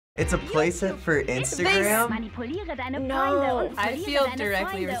It's a playset for Instagram? No, I feel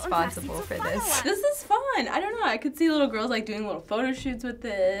directly responsible for this. This is fun. I don't know, I could see little girls like doing little photo shoots with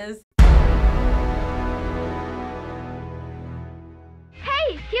this.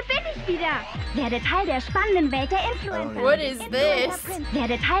 Hey, hier bin ich wieder. Werde Teil der spannenden Welt der Influencer. What is this?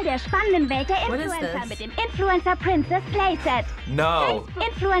 Werde Teil der spannenden Welt der Influencer mit dem Influencer Princess Playset. No.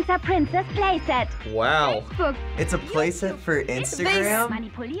 Influencer Princess Playset. Wow. Facebook. It's a playset for Instagram?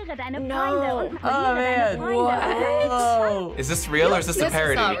 Manipuliere deine Freunde und Oh man. Whoa. Is this real or is this a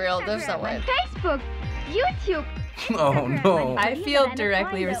parody? This is not real. There's no way. Facebook. YouTube. Oh no. I feel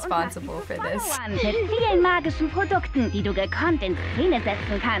directly responsible for this. Mit vielen magischen Produkten, die du gekonnt in Szene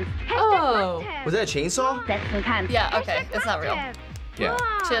setzen kannst. Oh. Was that a chainsaw? Setzen kannst. Yeah, okay. It's not real. Yeah.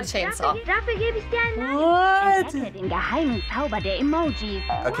 She had a chainsaw. Dafür gebe ich dir einen What? Entdecke den geheimen Zauber der Emojis.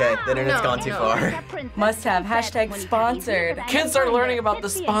 Okay, the internet's gone too far. Must have hashtag sponsored. Kids are learning about the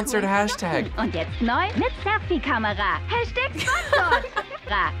sponsored hashtag. Und jetzt neu mit Selfie-Kamera. Hashtag sponsored.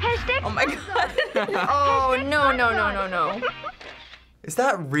 Hashtag Oh my god. Oh, no. Is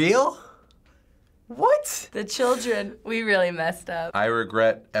that real? What? The children, we really messed up. I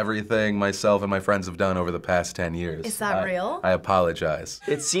regret everything myself and my friends have done over the past 10 years. Is that real? I apologize.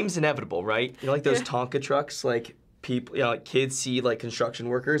 It seems inevitable, right? You know, like those Tonka trucks, like people, you know, like kids see like construction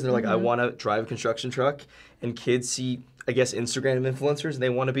workers and they're like, I want to drive a construction truck. And kids see, I guess, Instagram influencers and they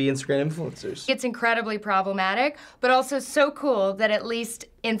want to be Instagram influencers. It's incredibly problematic, but also so cool that at least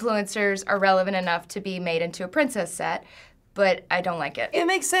influencers are relevant enough to be made into a princess set, but I don't like it. It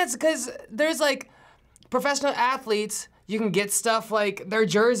makes sense because there's like professional athletes, you can get stuff like their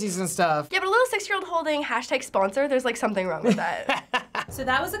jerseys and stuff. Yeah, but a little 6-year-old holding hashtag sponsor, there's like something wrong with that. So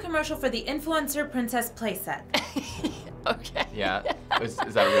that was a commercial for the Influencer Princess Playset. Okay. Yeah, is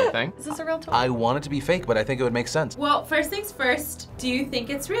that a real thing? Is this a real toy? I want it to be fake, but I think it would make sense. Well, first things first, do you think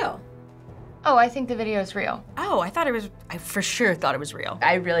it's real? Oh, I think the video is real. Oh, I for sure thought it was real.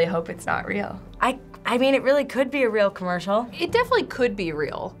 I really hope it's not real. I mean, it really could be a real commercial. It definitely could be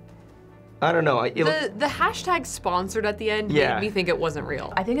real. I don't know. The hashtag sponsored at the end made me think it wasn't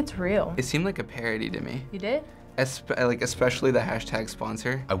real. I think it's real. It seemed like a parody to me. You did? Especially the hashtag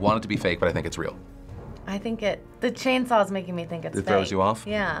sponsor. I want it to be fake, but I think it's real. I think the chainsaw is making me think it's fake. It throws you off?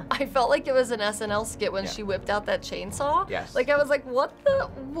 Yeah. I felt like it was an SNL skit when she whipped out that chainsaw. Yes. Like I was like, what?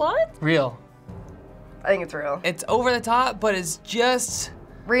 Real. I think it's real. It's over the top, but it's just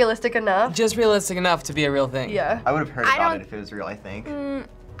Realistic enough. Just realistic enough to be a real thing. Yeah. I would have heard about it if it was real, I think.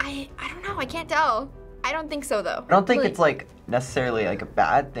 I don't know, I can't tell. I don't think so though. I don't think it's like necessarily like a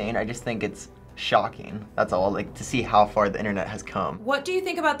bad thing. I just think it's shocking. That's all, like to see how far the internet has come. What do you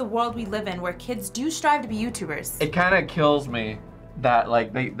think about the world we live in where kids do strive to be YouTubers? It kind of kills me that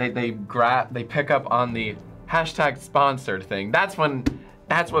like they pick up on the hashtag sponsored thing. That's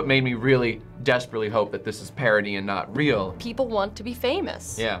what made me really desperately hope that this is parody and not real. People want to be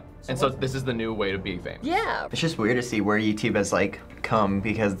famous. Yeah, and so this is the new way to be famous. Yeah. It's just weird to see where YouTube has like come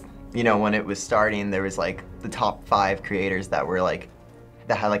because, you know, when it was starting, there was like the top 5 creators that were like,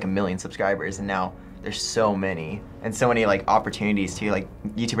 that had like 1 million subscribers, and now there's so many and so many like opportunities to like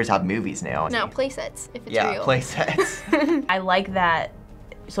YouTubers have movies now. Now playsets, if it's real. Yeah, playsets. I like that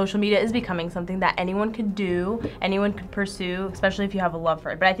social media is becoming something that anyone could do, anyone could pursue, especially if you have a love for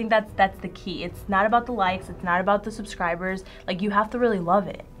it. But I think that's the key. It's not about the likes, it's not about the subscribers. Like, you have to really love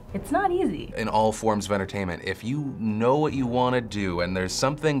it. It's not easy. In all forms of entertainment, if you know what you want to do and there's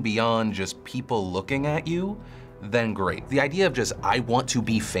something beyond just people looking at you, then great. The idea of just, I want to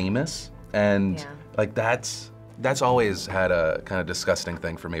be famous, and like that's always had a kind of disgusting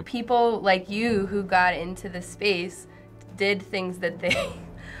thing for me. People like you who got into the space did things that they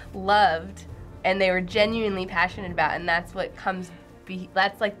loved and they were genuinely passionate about, and that's what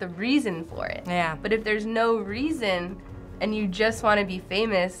that's like the reason for it. Yeah. But if there's no reason and you just want to be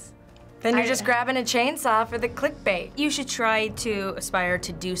famous, then you're just grabbing a chainsaw for the clickbait. You should try to aspire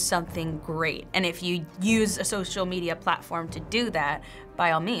to do something great. And if you use a social media platform to do that,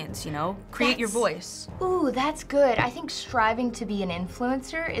 by all means, you know, create your voice. Ooh, that's good. I think striving to be an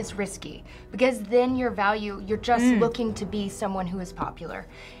influencer is risky because then you're just looking to be someone who is popular.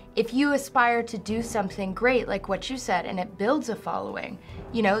 If you aspire to do something great, like what you said, and it builds a following,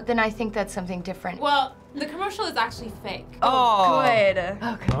 you know, then I think that's something different. Well, the commercial is actually fake. Oh, good.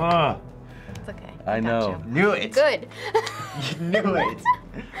 Okay. It's okay. I know. Knew it. Good. You knew it.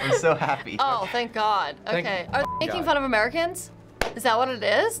 I'm so happy. Oh, thank God. Okay. Are they making fun of Americans? Is that what it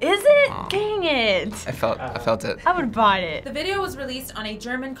is? Is it? Dang it. I felt it. I would buy it. The video was released on a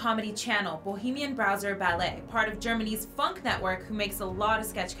German comedy channel, Bohemian Browser Ballet, part of Germany's Funk Network, who makes a lot of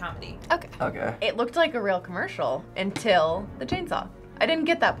sketch comedy. Okay. Okay. It looked like a real commercial until the chainsaw. I didn't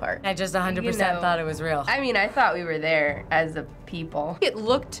get that part. I just 100% thought it was real. I mean, I thought we were there as a people. It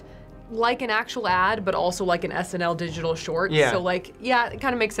looked like an actual ad, but also like an SNL digital short. Yeah. So like, yeah, it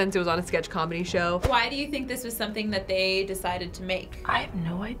kind of makes sense. It was on a sketch comedy show. Why do you think this was something that they decided to make? I have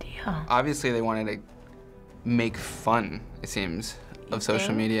no idea. Obviously, they wanted to make fun, it seems, of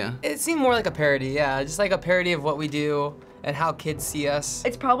social media. It seemed more like a parody, yeah. Just like a parody of what we do and how kids see us.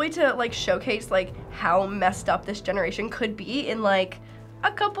 It's probably to like showcase like how messed up this generation could be in like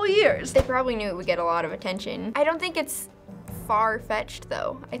a couple years. They probably knew it would get a lot of attention. I don't think it's far-fetched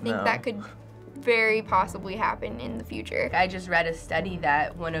though. I think that could very possibly happen in the future. I just read a study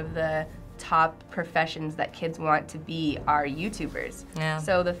that one of the top professions that kids want to be are YouTubers. Yeah.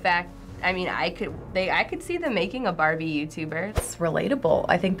 So the fact, I mean, I could see them making a Barbie YouTuber. It's relatable.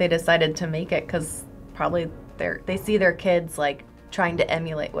 I think they decided to make it because probably they see their kids like trying to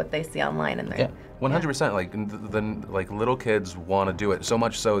emulate what they see online, and they're 100%. Like little kids want to do it so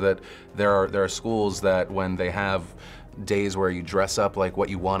much so that there are schools that when they have days where you dress up like what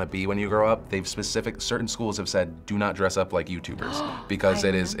you want to be when you grow up, certain schools have said do not dress up like YouTubers because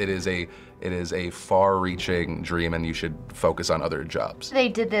it is a far-reaching dream and you should focus on other jobs. They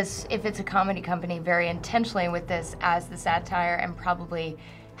did this, if it's a comedy company, very intentionally with this as the satire and probably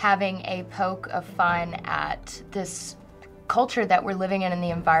having a poke of fun at this culture that we're living in the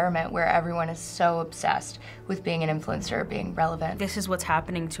environment where everyone is so obsessed with being an influencer, being relevant. This is what's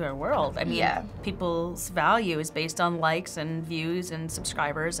happening to our world. I mean, people's value is based on likes and views and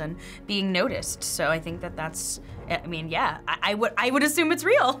subscribers and being noticed. So I think that's, I mean, yeah, I would assume it's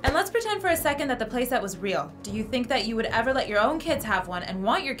real. And let's pretend for a second that the playset was real. Do you think that you would ever let your own kids have one and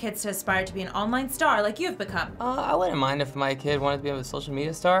want your kids to aspire to be an online star like you've become? I wouldn't mind if my kid wanted to be a social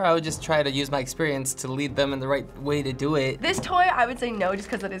media star. I would just try to use my experience to lead them in the right way to do it. This toy, I would say no just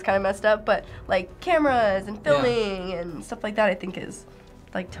because it is kind of messed up, but like cameras and filming and stuff like that I think is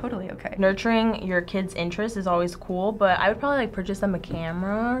like totally okay. Nurturing your kids' interests is always cool, but I would probably like purchase them a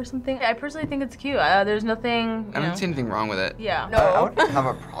camera or something. I personally think it's cute. There's nothing, I don't see anything wrong with it. Yeah. No. I wouldn't have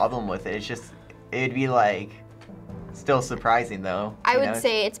a problem with it. It's just, it'd be like, still surprising though. I would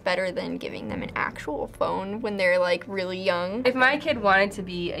say it's better than giving them an actual phone when they're like really young. If my kid wanted to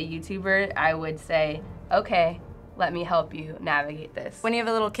be a YouTuber, I would say, okay, let me help you navigate this. When you have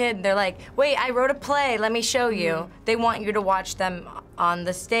a little kid, they're like, wait, I wrote a play, let me show you. They want you to watch them on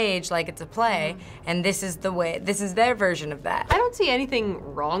the stage like it's a play, and this is their version of that. I don't see anything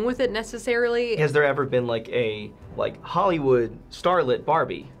wrong with it necessarily. Has there ever been like a Hollywood starlet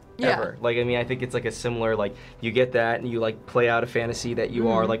Barbie? Yeah. Ever? Like, I mean, I think it's like a similar, like, you get that and you like play out a fantasy that you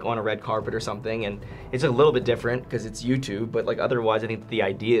are like on a red carpet or something, and it's a little bit different because it's YouTube, but like otherwise I think the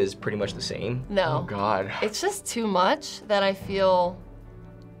idea is pretty much the same. No. Oh God. It's just too much that I feel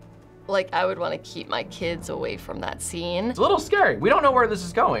like I would want to keep my kids away from that scene. It's a little scary. We don't know where this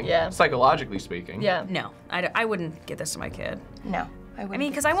is going. Yeah. Psychologically speaking. Yeah. No, I wouldn't get this to my kid. No. I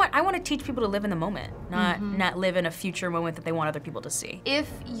mean, because I want to teach people to live in the moment, not live in a future moment that they want other people to see. If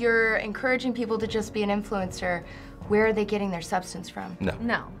you're encouraging people to just be an influencer, where are they getting their substance from? No.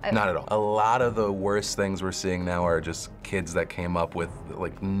 No. Not at all. A lot of the worst things we're seeing now are just kids that came up with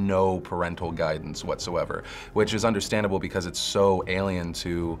like no parental guidance whatsoever, which is understandable because it's so alien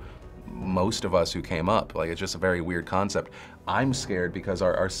to most of us who came up. Like, it's just a very weird concept. I'm scared because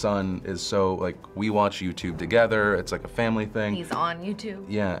our son is so, like, we watch YouTube together. It's like a family thing. He's on YouTube.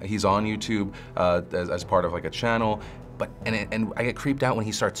 Yeah, he's on YouTube as part of like a channel. But, and I get creeped out when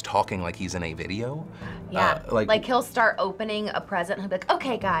he starts talking like he's in a video. Yeah, like he'll start opening a present and he'll be like,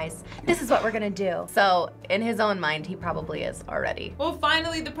 okay guys, this is what we're gonna do. So in his own mind, he probably is already. Well,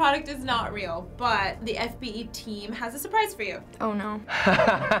 finally, the product is not real, but the FBE team has a surprise for you. Oh no.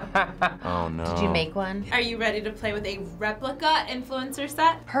 Oh no. Did you make one? Are you ready to play with a replica influencer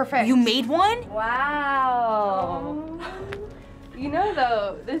set? Perfect. You made one? Wow. You know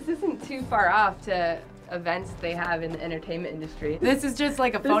though, this isn't too far off to events they have in the entertainment industry. This is just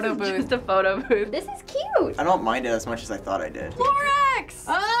like a photo booth. Just a photo booth. This is cute. I don't mind it as much as I thought I did. Lorex!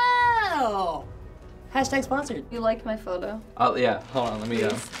 Oh! Hashtag sponsored. You liked my photo? Oh yeah, hold on, let me,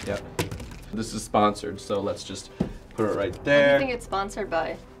 yeah. This is sponsored, so let's just put it right What do there. you think it's sponsored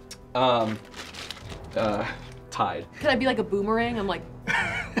by? Tide. Could I be like a boomerang? I'm like,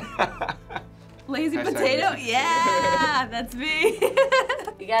 Lazy Hashtag potato? lazy Yeah, that's me.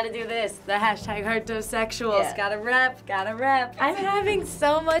 You gotta do this. The hashtag Heartosexuals. Yeah. Gotta rep. I'm having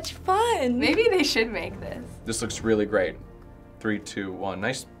so much fun. Maybe they should make this. This looks really great. 3, 2, 1.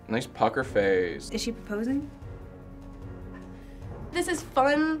 Nice pucker face. Is she proposing? This is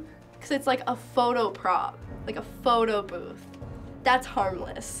fun because it's like a photo prop, like a photo booth. that's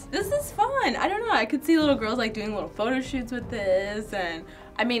harmless. This is fun. I don't know. I could see little girls like doing little photo shoots with this, and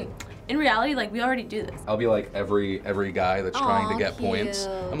I mean, in reality, like we already do this. I'll be like every guy that's trying to get points.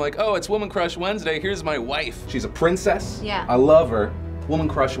 I'm like, oh, it's Woman Crush Wednesday. Here's my wife. She's a princess. Yeah. I love her. Woman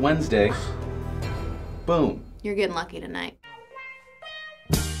Crush Wednesday. Boom. You're getting lucky tonight.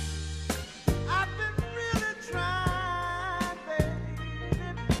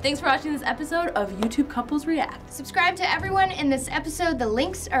 Thanks for watching this episode of YouTube Couples React. Subscribe to everyone in this episode. The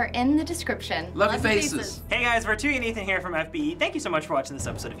links are in the description. Love your faces. Hey guys, Vartuhi and Ethan here from FBE. Thank you so much for watching this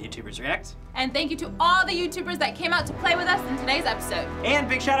episode of YouTubers React. And thank you to all the YouTubers that came out to play with us in today's episode. And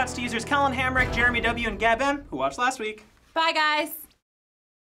big shout outs to users Kellen Hamrick, Jeremy W, and Gab M, who watched last week. Bye guys.